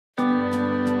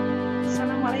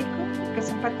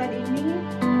kesempatan ini,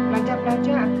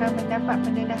 pelajar-pelajar akan mendapat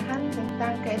pendedahan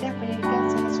tentang Kaedah Penyelidikan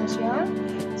Sains Sosial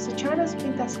secara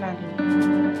sepintas lalu.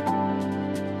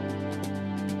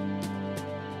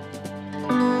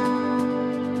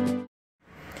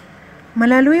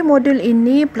 Melalui modul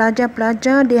ini,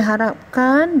 pelajar-pelajar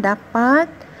diharapkan dapat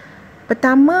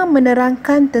pertama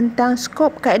menerangkan tentang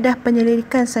skop Kaedah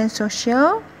Penyelidikan Sains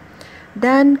Sosial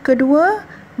dan kedua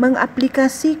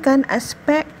mengaplikasikan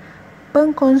aspek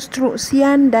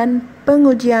pengkonstruksian dan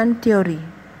pengujian teori.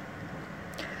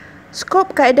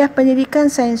 Skop Kaedah Penyelidikan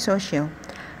Sains Sosial.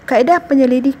 Kaedah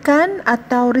penyelidikan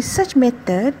atau research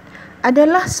method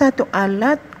adalah satu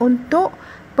alat untuk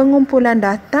pengumpulan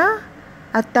data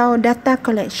atau data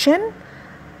collection,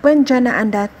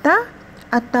 penjanaan data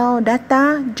atau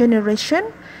data generation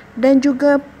dan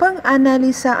juga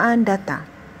penganalisaan data.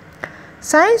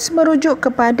 Sains merujuk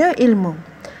kepada ilmu,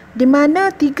 di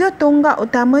mana tiga tonggak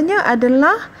utamanya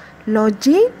adalah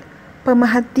logik,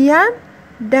 pemerhatian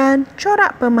dan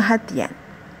corak pemerhatian.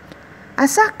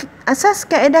 Asas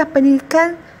kaedah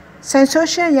pendidikan sains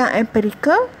sosial yang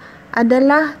empirikal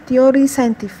adalah teori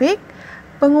saintifik,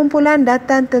 pengumpulan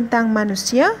data tentang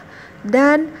manusia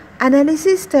dan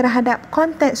analisis terhadap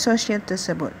konteks sosial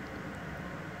tersebut.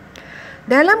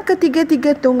 Dalam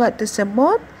ketiga-tiga tonggak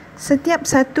tersebut, setiap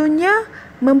satunya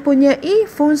mempunyai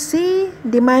fungsi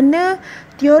di mana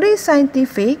teori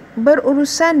saintifik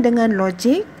berurusan dengan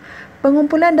logik,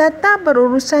 pengumpulan data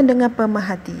berurusan dengan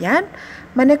pemerhatian,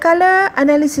 manakala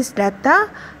analisis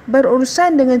data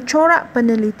berurusan dengan corak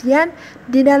penelitian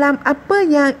di dalam apa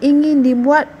yang ingin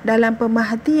dibuat dalam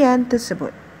pemerhatian tersebut.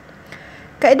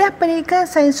 Kaedah pendidikan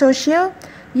sains sosial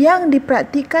yang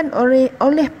dipraktikkan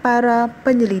oleh para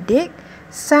penyelidik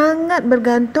sangat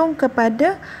bergantung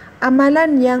kepada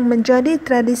amalan yang menjadi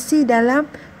tradisi dalam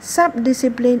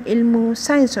subdisiplin ilmu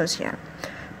sains sosial.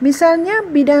 Misalnya,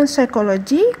 bidang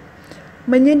psikologi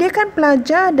menyediakan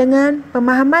pelajar dengan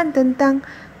pemahaman tentang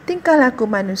tingkah laku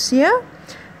manusia.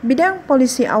 Bidang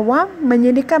polisi awam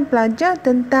menyediakan pelajar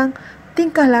tentang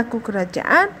tingkah laku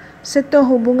kerajaan serta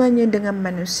hubungannya dengan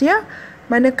manusia,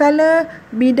 manakala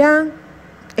bidang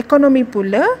ekonomi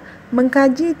pula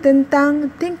mengkaji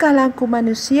tentang tingkah laku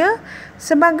manusia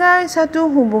sebagai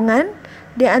satu hubungan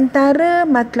di antara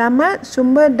matlamat,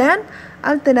 sumber dan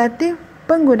alternatif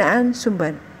penggunaan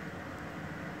sumber.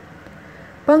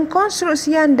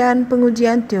 Pengkonstruksian dan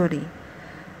pengujian teori.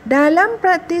 Dalam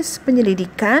praktis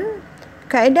penyelidikan,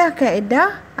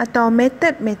 kaedah-kaedah atau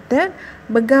metod-metod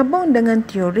bergabung dengan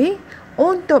teori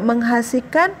untuk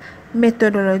menghasilkan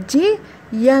metodologi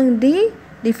yang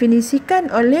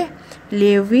didefinisikan oleh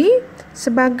Levy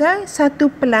sebagai satu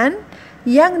pelan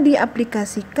yang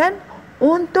diaplikasikan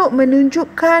untuk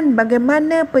menunjukkan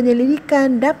bagaimana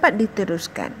penyelidikan dapat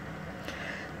diteruskan.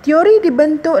 Teori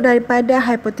dibentuk daripada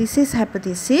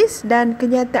hipotesis-hipotesis dan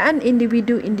kenyataan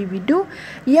individu-individu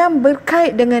yang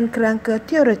berkait dengan kerangka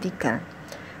teoretikal.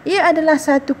 Ia adalah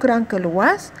satu kerangka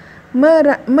luas,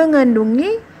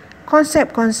 mengandungi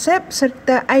konsep-konsep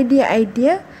serta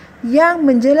idea-idea yang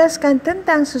menjelaskan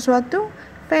tentang sesuatu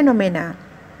fenomena.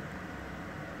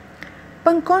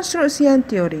 Pengkonstruksian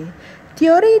teori.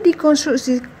 Teori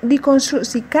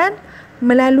dikonstruksikan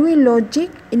melalui logik,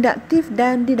 induktif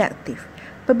dan didaktif.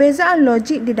 Perbezaan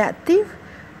logik didaktif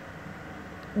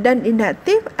dan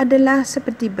induktif adalah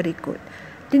seperti berikut.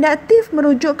 Didaktif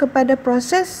merujuk kepada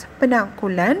proses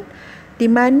penangkulan di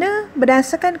mana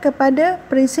berdasarkan kepada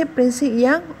prinsip-prinsip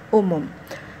yang umum.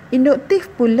 Induktif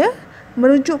pula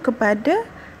merujuk kepada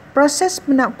proses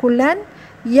penangkulan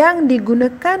yang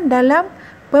digunakan dalam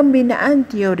pembinaan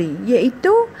teori,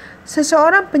 iaitu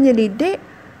seseorang penyelidik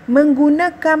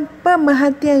menggunakan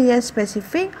pemerhatian yang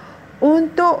spesifik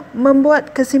untuk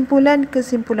membuat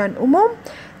kesimpulan-kesimpulan umum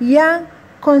yang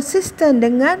konsisten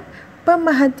dengan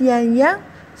pemerhatian yang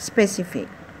spesifik.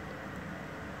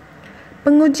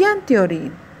 Pengujian teori.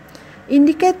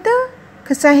 Indikator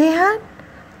kesahihan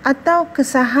atau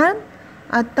kesahan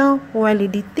atau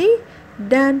validity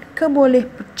dan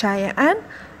kebolehpercayaan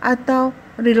atau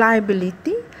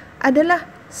reliability adalah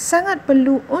sangat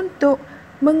perlu untuk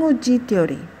menguji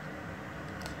teori.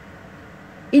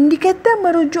 Indikator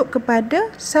merujuk kepada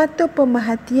satu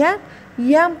pemerhatian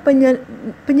yang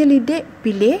penyelidik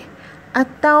pilih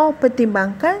atau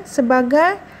pertimbangkan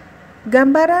sebagai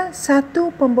gambaran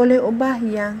satu pemboleh ubah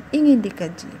yang ingin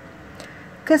dikaji.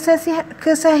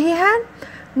 Kesahihan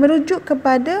merujuk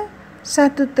kepada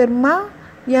satu terma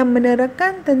yang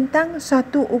menerangkan tentang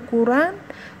satu ukuran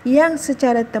yang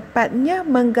secara tepatnya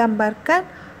menggambarkan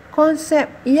konsep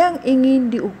yang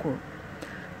ingin diukur.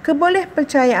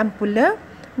 Kebolehpercayaan pula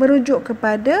merujuk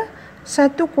kepada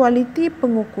satu kualiti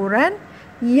pengukuran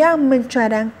yang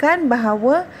mencadangkan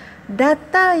bahawa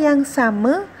data yang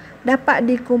sama dapat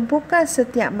dikumpulkan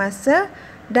setiap masa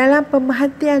dalam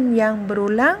pemerhatian yang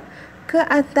berulang ke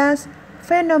atas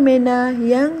fenomena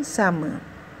yang sama.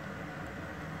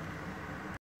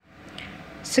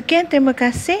 Sekian, terima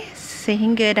kasih,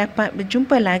 sehingga dapat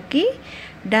berjumpa lagi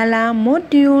dalam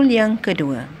modul yang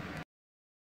kedua.